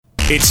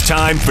It's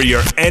time for your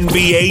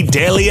NBA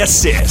Daily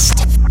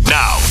Assist.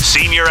 Now,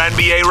 senior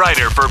NBA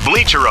writer for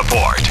Bleacher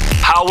Report,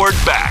 Howard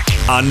Beck,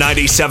 on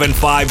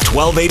 97.5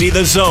 1280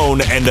 The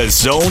Zone and the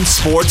Zone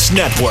Sports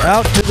Network.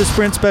 Out to the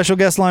Sprint special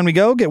guest line we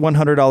go. Get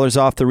 $100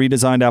 off the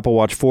redesigned Apple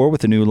Watch 4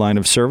 with a new line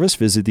of service.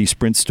 Visit the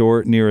Sprint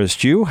store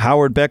nearest you.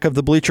 Howard Beck of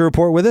the Bleacher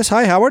Report with us.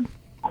 Hi, Howard.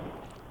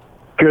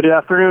 Good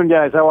afternoon,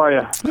 guys. How are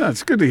you? Yeah,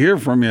 it's good to hear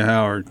from you,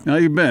 Howard. How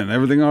you been?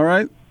 Everything all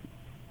right?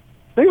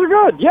 Things are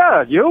good.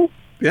 Yeah, you?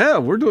 Yeah,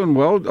 we're doing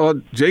well.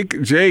 Jake,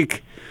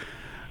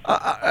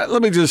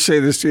 let me just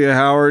say this to you,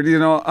 Howard. You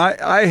know,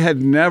 I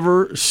had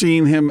never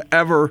seen him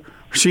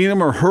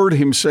or heard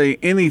him say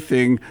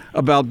anything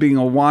about being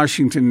a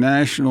Washington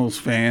Nationals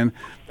fan.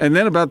 And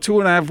then about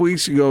 2.5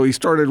 weeks ago, he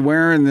started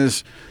wearing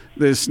this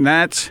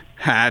Nats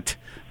hat,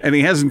 and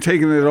he hasn't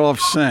taken it off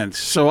since.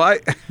 So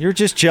You're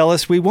just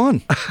jealous we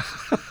won.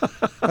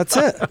 That's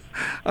it.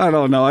 I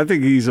don't know. I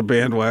think he's a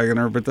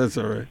bandwagoner, but that's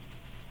all right.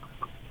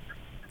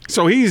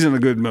 So he's in a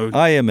good mood.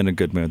 I am in a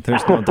good mood.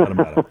 There's no doubt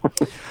about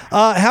it.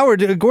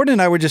 Howard, Gordon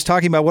and I were just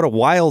talking about what a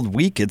wild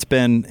week it's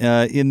been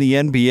in the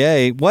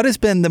NBA. What has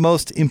been the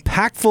most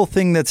impactful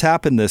thing that's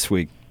happened this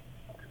week?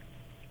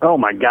 Oh,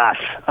 my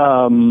gosh.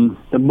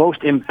 The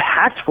most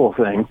impactful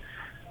thing,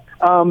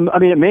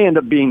 it may end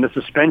up being the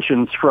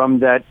suspensions from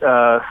that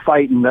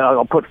fight, and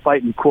I'll put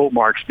fight in quote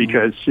marks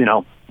because,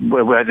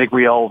 I think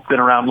we all been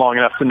around long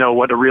enough to know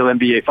what a real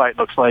NBA fight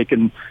looks like,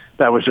 and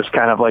that was just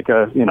kind of like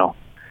a,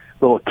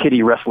 little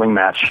kiddie wrestling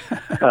match.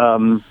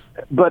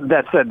 But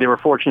that said, they were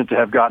fortunate to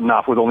have gotten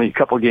off with only a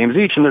couple of games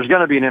each, and there's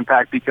going to be an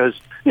impact because,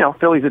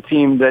 Philly's a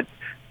team that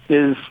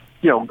is,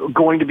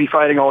 going to be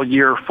fighting all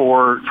year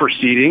for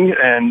seeding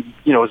and,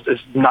 is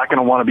not going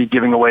to want to be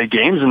giving away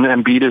games, and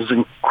Embiid is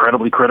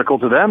incredibly critical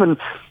to them, and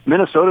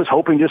Minnesota's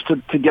hoping just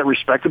to get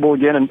respectable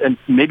again and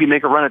maybe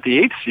make a run at the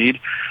 8th seed,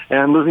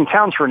 and losing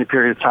Towns for any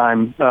period of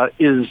time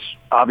is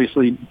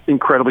obviously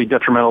incredibly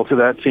detrimental to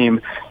that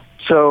team.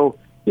 So,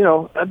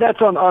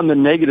 that's on the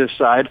negative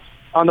side.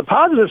 On the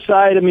positive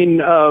side,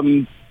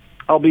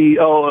 I'll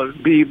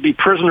be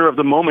prisoner of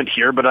the moment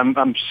here, but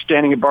I'm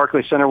standing at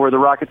Barclays Center where the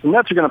Rockets and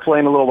Nets are going to play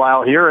in a little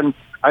while here, and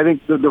I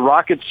think the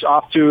Rockets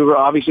off to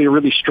obviously a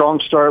really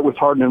strong start with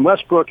Harden and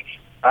Westbrook.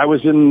 I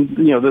was in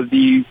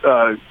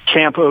the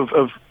camp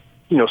of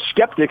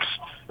skeptics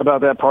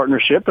about that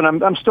partnership,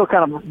 and I'm still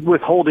kind of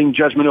withholding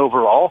judgment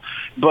overall,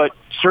 but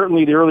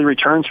certainly the early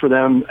returns for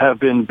them have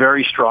been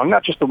very strong,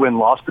 not just the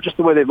win-loss, but just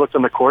the way they've looked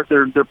on the court.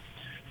 They're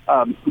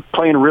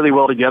playing really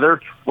well together.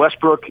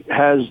 Westbrook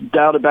has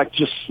dialed it back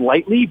just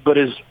slightly, but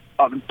is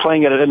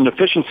playing at an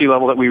efficiency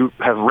level that we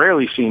have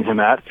rarely seen him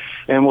at,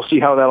 and we'll see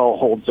how that all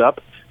holds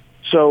up.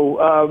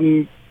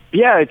 So,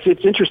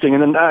 it's interesting.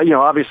 And then,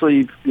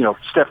 obviously,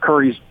 Steph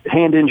Curry's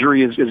hand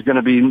injury is going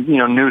to be,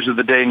 news of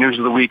the day, news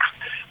of the week,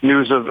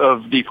 news of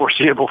the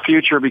foreseeable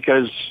future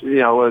because,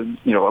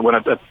 when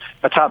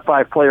a top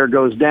 5 player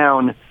goes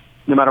down,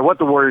 no matter what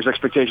the Warriors'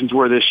 expectations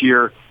were this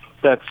year,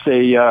 that's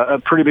a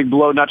pretty big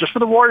blow, not just for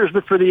the Warriors,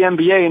 but for the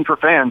NBA and for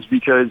fans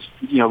because,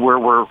 we're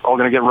all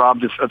going to get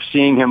robbed of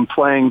seeing him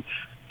playing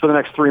for the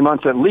next 3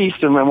 months at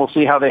least, and then we'll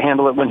see how they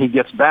handle it when he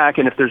gets back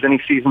and if there's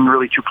any season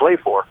really to play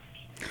for.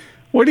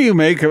 What do you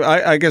make of,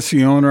 I guess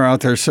the owner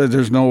out there said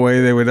there's no way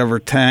they would ever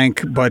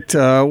tank, but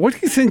what do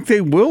you think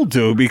they will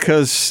do?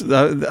 Because,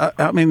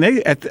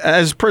 they,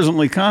 as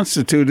presently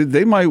constituted,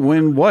 they might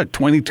win,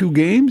 22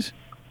 games?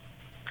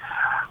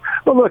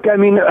 Well, look,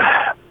 here's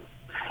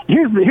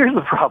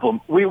the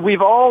problem.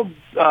 We've all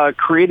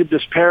created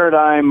this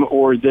paradigm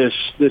or this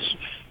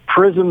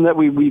prism that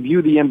we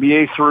view the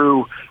NBA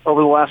through over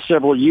the last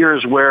several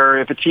years where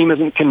if a team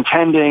isn't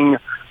contending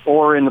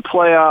or in the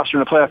playoffs or in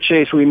the playoff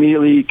chase, we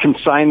immediately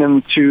consign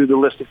them to the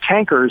list of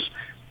tankers.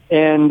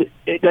 And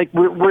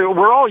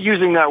we're all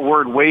using that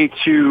word way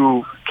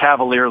too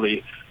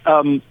cavalierly.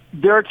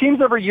 There are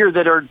teams every year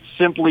that are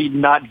simply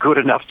not good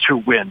enough to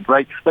win,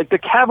 right? Like the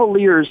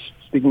Cavaliers,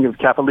 speaking of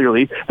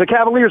cavalierly, the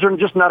Cavaliers are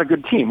just not a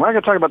good team. We're not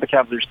going to talk about the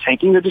Cavaliers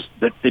tanking.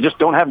 They just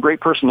don't have great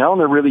personnel, and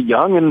they're really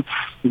young, and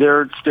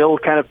they're still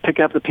kind of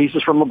picking up the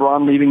pieces from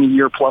LeBron leaving a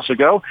year plus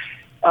ago.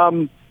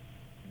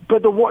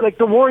 But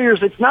the Warriors,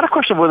 it's not a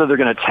question of whether they're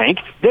going to tank.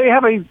 They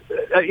have a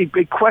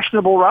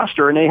questionable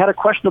roster, and they had a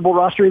questionable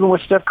roster even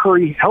with Steph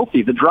Curry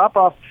healthy. The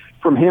drop-off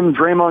from him,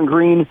 Draymond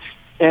Green,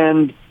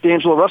 and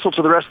D'Angelo Russell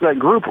to the rest of that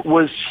group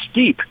was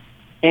steep.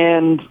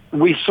 And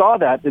we saw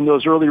that in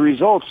those early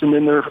results and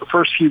in their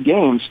first few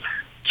games.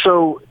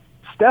 So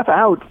Steph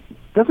out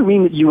doesn't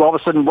mean that you all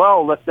of a sudden,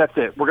 that's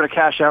it. We're going to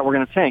cash out. We're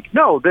going to tank.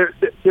 No, they're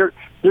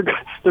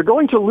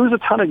going to lose a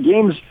ton of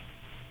games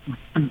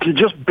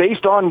just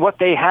based on what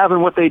they have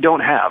and what they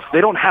don't have.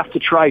 They don't have to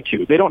try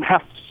to. They don't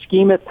have to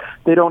scheme it.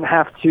 They don't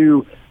have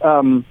to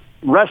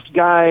rest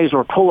guys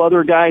or pull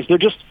other guys. They're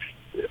just,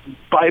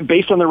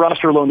 based on their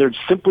roster alone, they're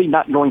simply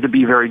not going to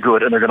be very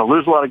good, and they're going to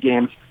lose a lot of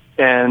games,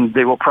 and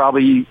they will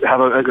probably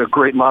have a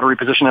great lottery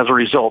position as a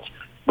result.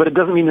 But it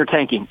doesn't mean they're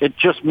tanking. It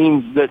just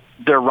means that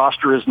their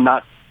roster is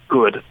not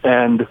good.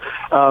 And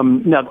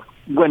now,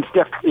 when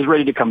Steph is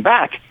ready to come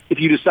back, if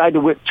you decide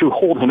to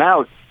hold him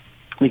out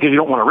because you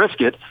don't want to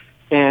risk it,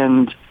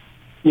 and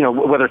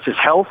whether it's his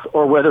health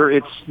or whether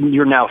it's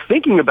you're now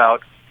thinking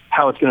about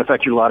how it's going to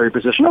affect your lottery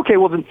position. Okay,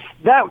 well then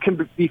that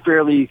can be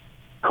fairly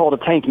called a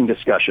tanking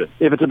discussion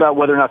if it's about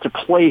whether or not to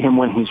play him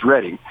when he's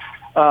ready.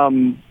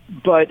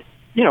 But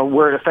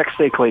where it affects,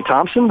 say, Klay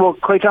Thompson, well,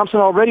 Klay Thompson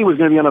already was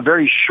going to be on a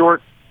very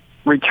short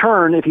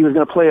return if he was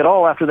going to play at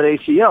all after that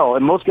ACL,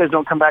 and most guys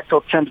don't come back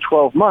till 10 to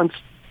 12 months,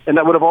 and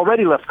that would have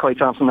already left Klay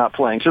Thompson not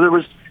playing. So there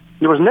was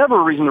never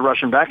a reason to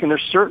rush him back, and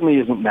there certainly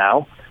isn't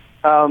now.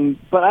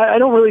 But I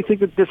don't really think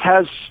that this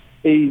has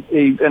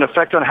an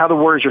effect on how the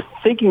Warriors are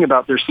thinking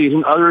about their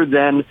season, other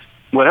than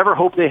whatever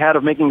hope they had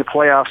of making the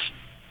playoffs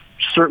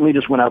certainly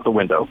just went out the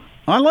window.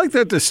 I like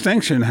that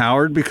distinction,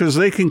 Howard, because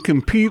they can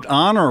compete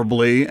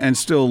honorably and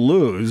still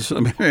lose. I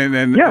mean,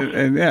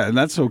 and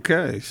that's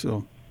okay.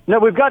 So no,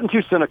 we've gotten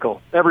too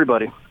cynical,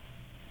 everybody.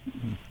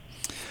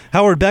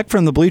 Howard Beck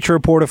from the Bleacher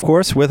Report, of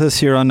course, with us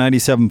here on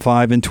 97.5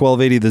 and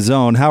 1280 The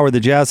Zone. Howard, the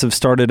Jazz have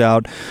started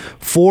out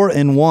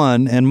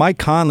 4-1, and Mike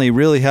Conley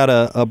really had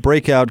a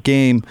breakout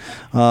game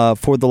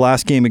for the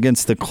last game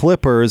against the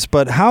Clippers.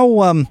 But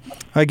how,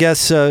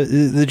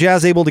 the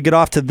Jazz able to get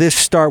off to this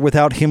start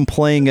without him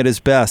playing at his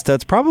best?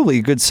 That's probably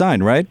a good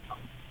sign, right?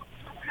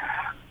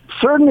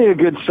 Certainly a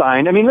good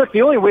sign. I mean, look,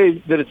 the only way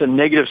that it's a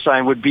negative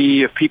sign would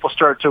be if people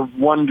start to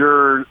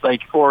wonder,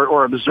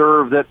 or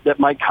observe that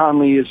Mike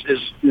Conley is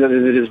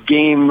his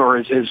game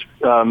or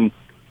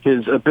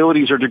his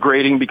abilities are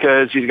degrading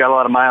because he's got a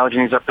lot of mileage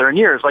and he's up there in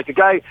years. Like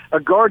a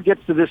guard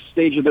gets to this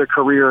stage of their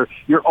career,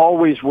 you're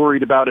always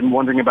worried about and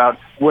wondering about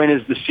when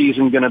is the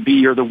season going to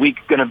be or the week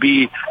going to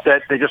be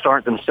that they just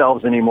aren't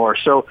themselves anymore.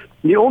 So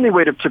the only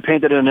way to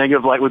paint it in a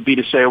negative light would be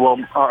to say, well,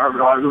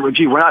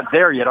 gee, we're not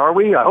there yet, are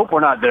we? I hope we're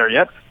not there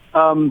yet.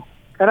 And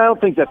I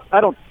don't think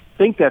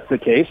that's the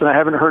case, and I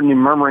haven't heard any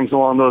murmurings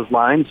along those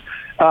lines.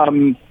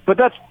 But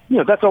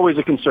that's always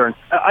a concern.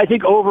 I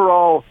think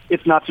overall,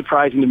 it's not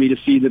surprising to me to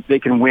see that they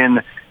can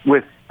win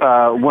with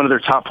one of their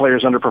top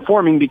players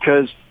underperforming,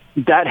 because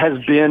that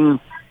has been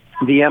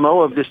the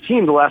MO of this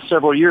team the last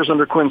several years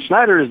under Quinn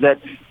Snyder, is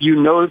that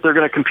that they're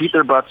going to compete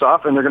their butts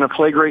off and they're going to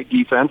play great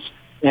defense.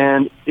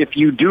 And if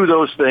you do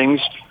those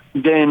things,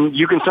 then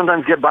you can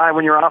sometimes get by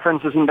when your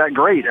offense isn't that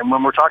great. And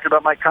when we're talking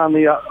about Mike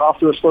Conley off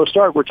to a slow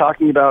start, we're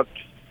talking about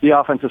the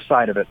offensive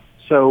side of it.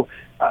 So,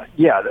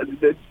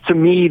 to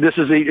me, this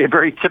is a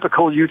very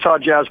typical Utah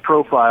Jazz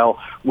profile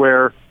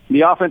where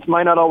the offense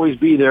might not always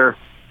be there,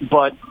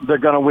 but they're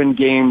going to win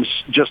games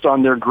just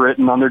on their grit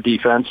and on their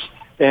defense.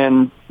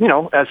 And,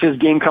 as his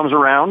game comes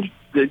around,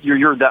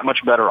 you're that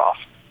much better off.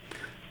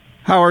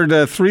 Howard,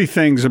 three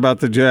things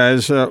about the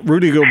Jazz.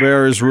 Rudy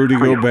Gobert is Rudy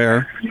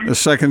Gobert. The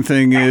second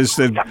thing is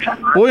that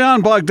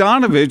Bojan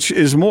Bogdanovic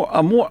is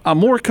a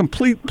more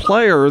complete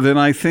player than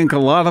I think a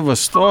lot of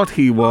us thought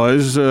he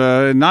was.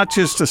 Not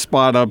just a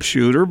spot-up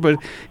shooter, but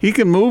he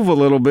can move a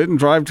little bit and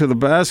drive to the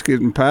basket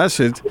and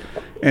pass it.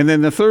 And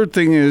then the third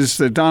thing is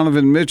that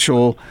Donovan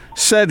Mitchell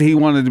said he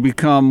wanted to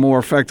become more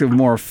effective,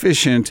 more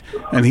efficient,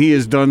 and he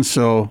has done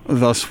so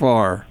thus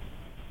far.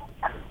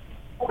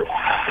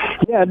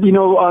 Yeah,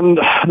 on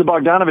the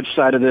Bogdanovic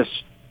side of this,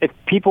 if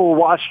people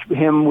watched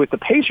him with the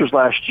Pacers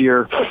last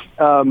year,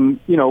 when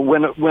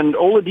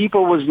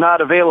Oladipo was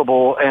not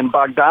available and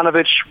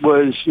Bogdanovic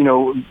was,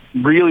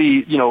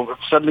 really,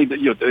 suddenly,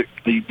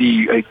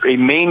 a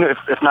main,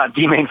 if not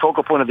the main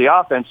focal point of the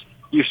offense,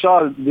 you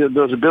saw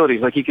those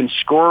abilities. Like, he can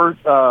score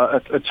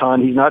a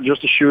ton. He's not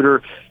just a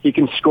shooter. He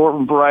can score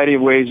in a variety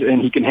of ways, and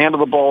he can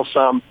handle the ball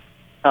some.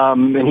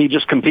 And he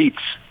just competes.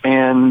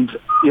 And,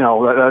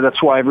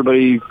 that's why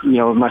everybody,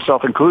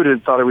 myself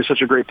included, thought it was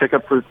such a great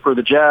pickup for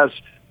the Jazz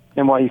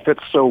and why he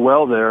fits so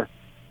well there.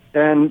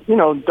 And,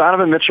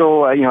 Donovan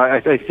Mitchell, I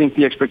think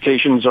the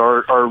expectations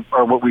are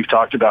what we've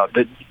talked about,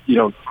 that,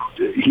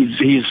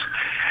 he's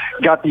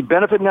got the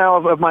benefit now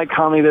of Mike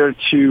Conley there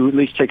to at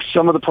least take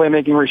some of the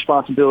playmaking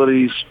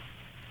responsibilities,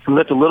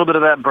 lift a little bit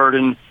of that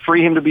burden,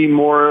 free him to be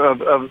more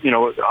of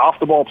off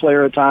the ball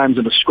player at times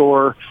and a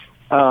scorer.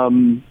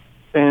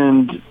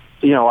 And,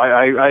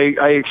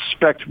 I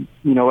expect,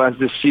 as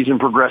this season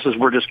progresses,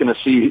 we're just going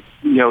to see,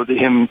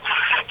 him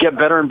get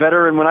better and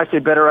better. And when I say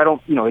better, I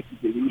don't,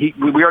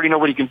 we already know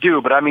what he can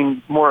do, but I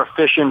mean more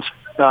efficient,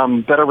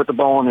 better with the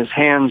ball in his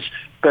hands,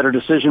 better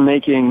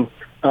decision-making,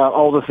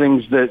 all the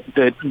things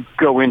that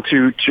go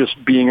into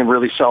just being a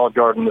really solid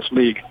guard in this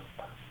league.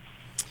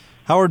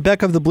 Howard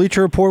Beck of the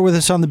Bleacher Report with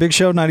us on the Big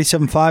Show, 97.5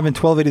 and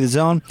 1280 The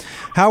Zone.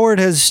 Howard,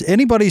 has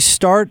anybody's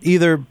start,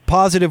 either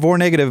positive or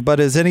negative, but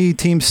has any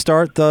team's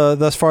start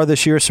thus far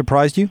this year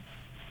surprised you?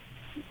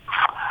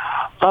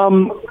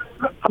 I'm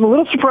a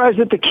little surprised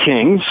at the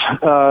Kings,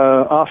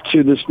 off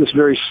to this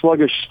very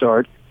sluggish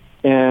start.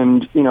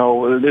 And,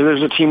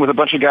 there's a team with a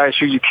bunch of guys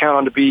who you count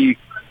on to be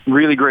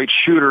really great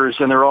shooters,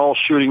 and they're all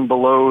shooting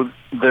below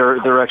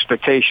their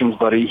expectations.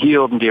 Buddy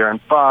Hield and De'Aaron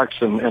Fox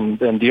and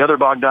the other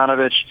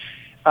Bogdanovic.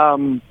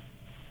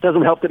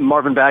 Doesn't help that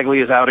Marvin Bagley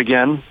is out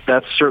again.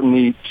 That's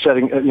certainly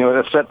setting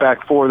a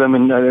setback for them,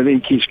 and I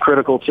think he's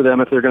critical to them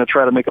if they're going to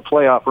try to make a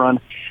playoff run.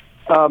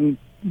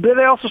 But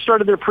they also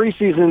started their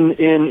preseason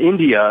in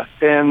India,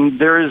 and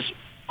there is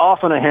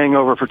often a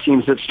hangover for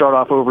teams that start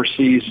off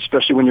overseas,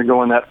 especially when you're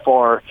going that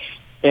far.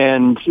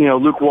 And,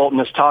 Luke Walton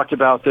has talked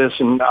about this,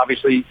 and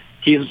obviously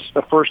he's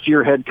a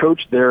first-year head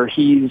coach there.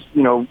 He's,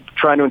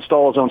 trying to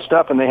install his own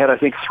stuff, and they had, I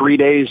think, 3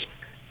 days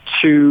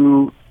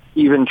to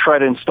even try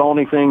to install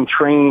anything,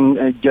 train,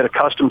 and get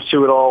accustomed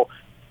to it all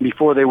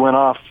before they went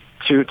off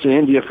to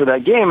India for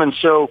that game. And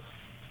so,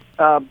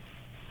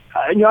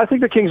 I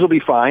think the Kings will be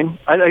fine.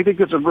 I think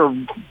it's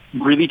a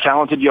really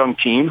talented young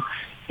team,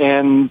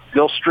 and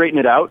they'll straighten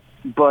it out.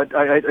 But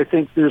I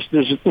think there's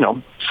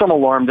some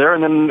alarm there.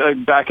 And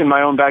then back in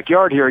my own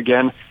backyard here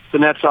again, the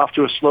Nets off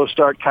to a slow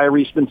start.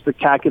 Kyrie's been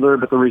spectacular,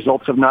 but the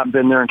results have not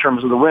been there in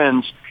terms of the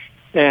wins.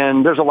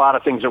 And there's a lot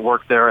of things at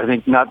work there. I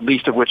think not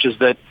least of which is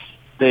that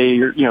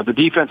the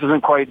defense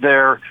isn't quite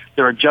there.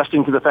 They're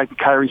adjusting to the fact that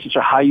Kyrie's such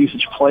a high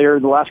usage player.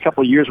 The last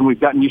couple of years when we've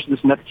gotten used to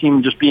this Nets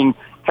team just being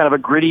kind of a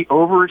gritty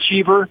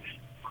overachiever,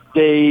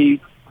 they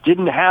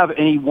didn't have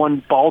any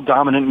one ball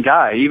dominant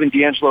guy. Even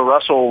D'Angelo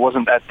Russell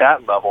wasn't at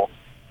that level.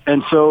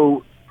 And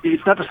so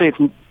it's not to say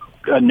it's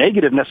a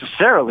negative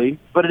necessarily,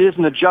 but it is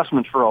an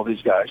adjustment for all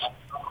these guys.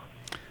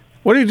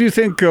 What did you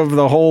think of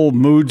the whole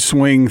mood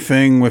swing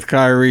thing with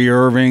Kyrie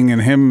Irving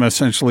and him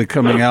essentially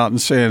coming out and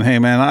saying, "Hey,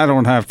 man, I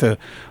don't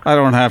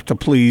have to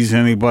please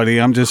anybody.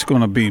 I'm just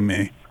going to be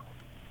me"?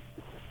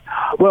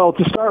 Well,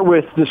 to start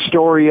with, the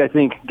story I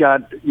think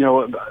got,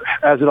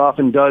 as it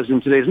often does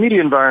in today's media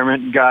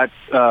environment, got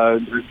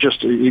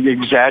just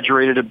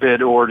exaggerated a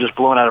bit or just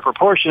blown out of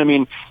proportion. I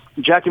mean,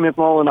 Jackie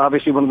McMullen,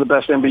 obviously one of the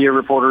best NBA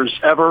reporters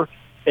ever,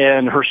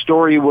 and her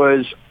story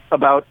was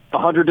about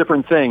 100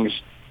 different things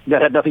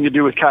that had nothing to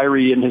do with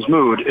Kyrie and his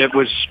mood. It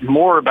was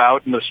more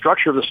about, and the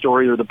structure of the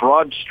story or the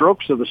broad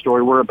strokes of the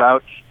story were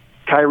about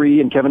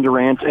Kyrie and Kevin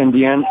Durant and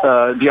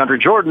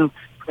DeAndre Jordan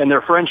and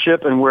their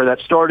friendship and where that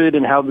started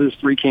and how those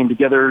three came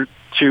together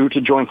to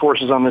join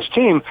forces on this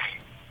team.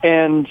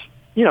 And,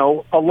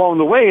 along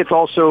the way, it's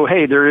also,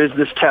 hey, there is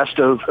this test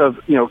of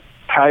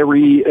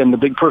Kyrie and the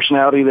big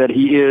personality that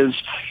he is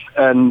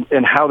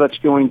and how that's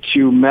going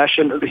to mesh.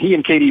 And he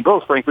and KD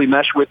both, frankly,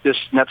 mesh with this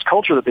Nets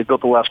culture that they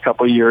built the last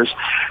couple of years.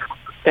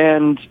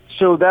 And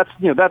so that's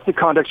the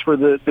context for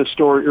the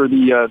story or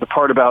the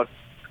part about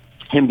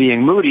him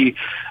being moody.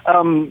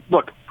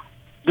 Look,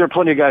 there are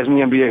plenty of guys in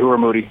the NBA who are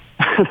moody.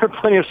 There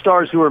are plenty of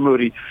stars who are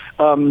moody.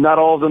 Not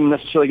all of them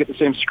necessarily get the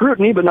same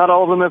scrutiny, but not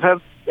all of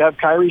them have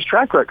Kyrie's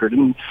track record.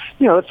 And,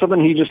 that's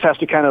something he just has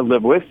to kind of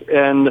live with.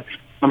 And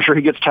I'm sure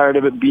he gets tired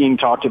of it being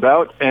talked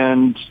about.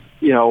 And,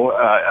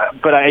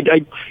 but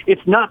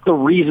it's not the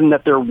reason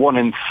that they're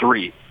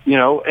 1-3.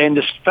 And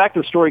the fact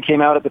that the story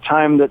came out at the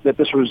time that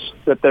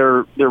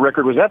their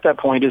record was at that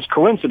point is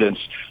coincidence.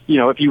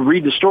 If you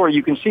read the story,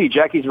 you can see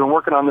Jackie's been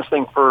working on this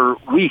thing for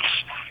weeks,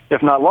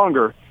 if not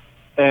longer,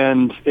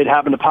 and it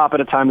happened to pop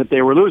at a time that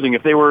they were losing.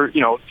 If they were,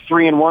 3-1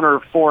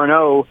 or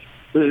 4-0,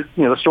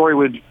 the story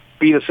would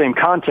be the same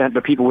content,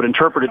 but people would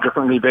interpret it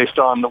differently based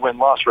on the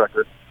win-loss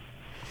record.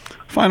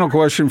 Final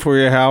question for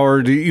you,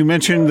 Howard. You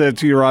mentioned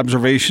that your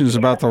observations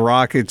about the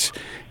Rockets.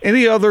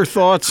 Any other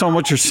thoughts on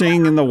what you're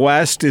seeing in the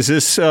West? Is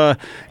this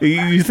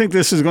you think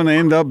this is going to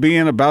end up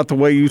being about the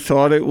way you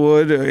thought it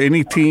would?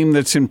 Any team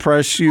that's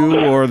impressed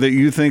you or that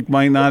you think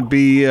might not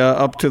be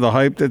up to the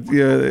hype that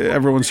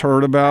everyone's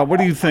heard about? What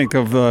do you think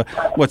of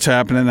what's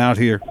happening out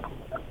here?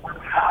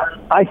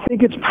 I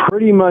think it's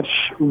pretty much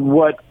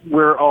what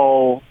we're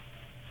all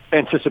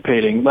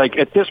anticipating. Like,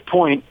 at this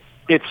point,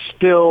 it's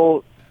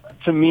still,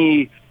 to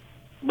me,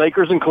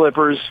 Lakers and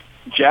Clippers,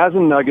 Jazz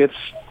and Nuggets,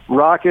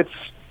 Rockets,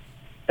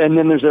 and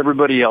then there's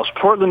everybody else.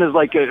 Portland is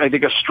I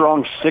think a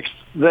strong sixth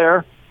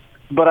there,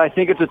 but I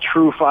think it's a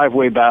true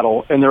five-way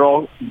battle, and they're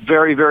all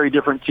very, very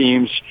different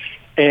teams,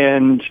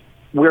 and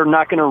we're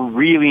not going to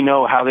really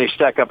know how they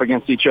stack up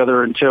against each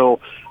other until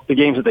the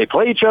games that they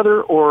play each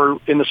other or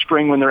in the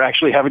spring when they're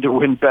actually having to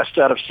win best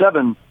out of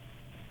 7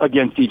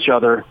 against each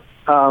other.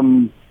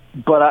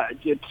 But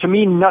to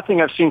me,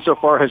 nothing I've seen so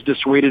far has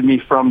dissuaded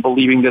me from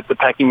believing that the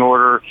pecking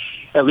order,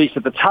 at least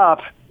at the top,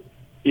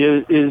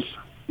 is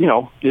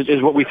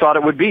what we thought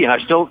it would be. And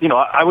I still,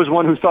 I was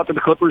one who thought that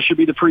the Clippers should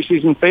be the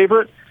preseason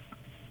favorite.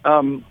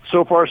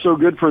 So far, so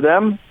good for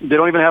them. They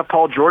don't even have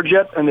Paul George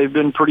yet, and they've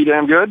been pretty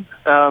damn good.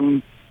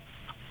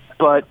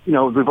 But, we've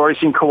already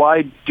seen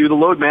Kawhi do the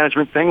load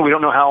management thing. We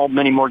don't know how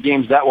many more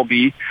games that will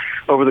be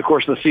over the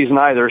course of the season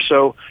either.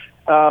 So,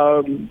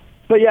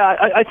 but yeah,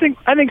 I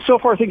think so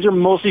far things are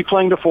mostly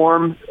playing to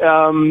form.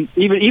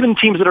 Even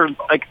teams that are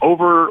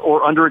over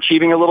or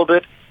underachieving a little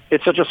bit,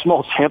 it's such a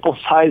small sample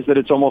size that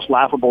it's almost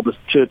laughable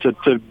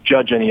to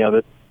judge any of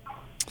it.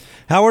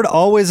 Howard,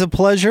 always a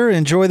pleasure.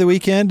 Enjoy the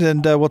weekend,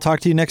 and we'll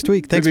talk to you next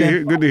week. Thanks,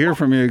 man. Good to hear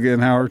from you again,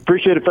 Howard.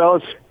 Appreciate it,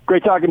 fellas.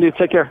 Great talking to you.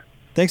 Take care.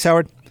 Thanks,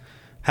 Howard.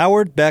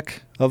 Howard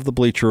Beck of the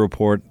Bleacher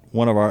Report,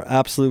 one of our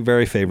absolute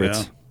very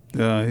favorites.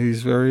 Yeah,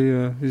 he's very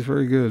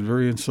good,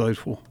 very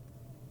insightful.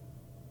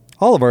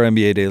 All of our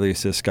NBA Daily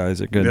Assist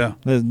guys are good.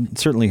 Yeah.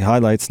 Certainly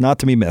highlights not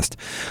to be missed.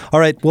 All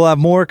right, we'll have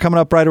more coming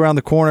up right around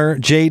the corner.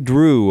 Jay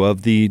Drew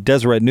of the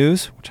Deseret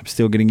News, which I'm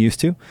still getting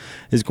used to,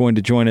 is going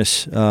to join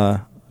us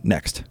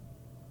next.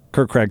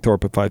 Kirk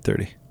Cragthorpe at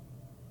 5:30.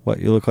 What,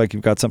 you look like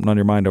you've got something on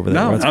your mind over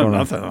there. No, What's going on?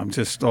 nothing. I'm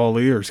just all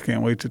ears.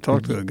 Can't wait to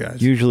talk to the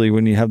guys. Usually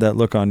when you have that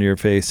look on your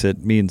face,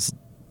 it means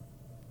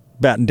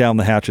batten down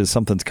the hatches.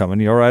 Something's coming.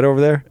 You all right over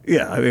there?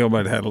 Yeah, I think I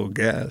might have had a little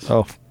gas.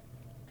 Oh.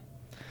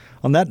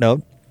 On that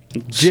note,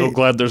 So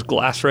glad there's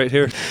glass right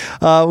here.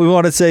 we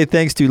want to say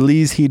thanks to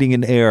Lee's Heating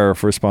and Air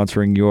for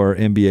sponsoring your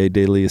NBA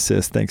Daily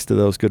Assist. Thanks to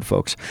those good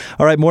folks.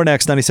 All right, more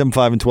next, 97.5 and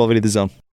 1280 The Zone.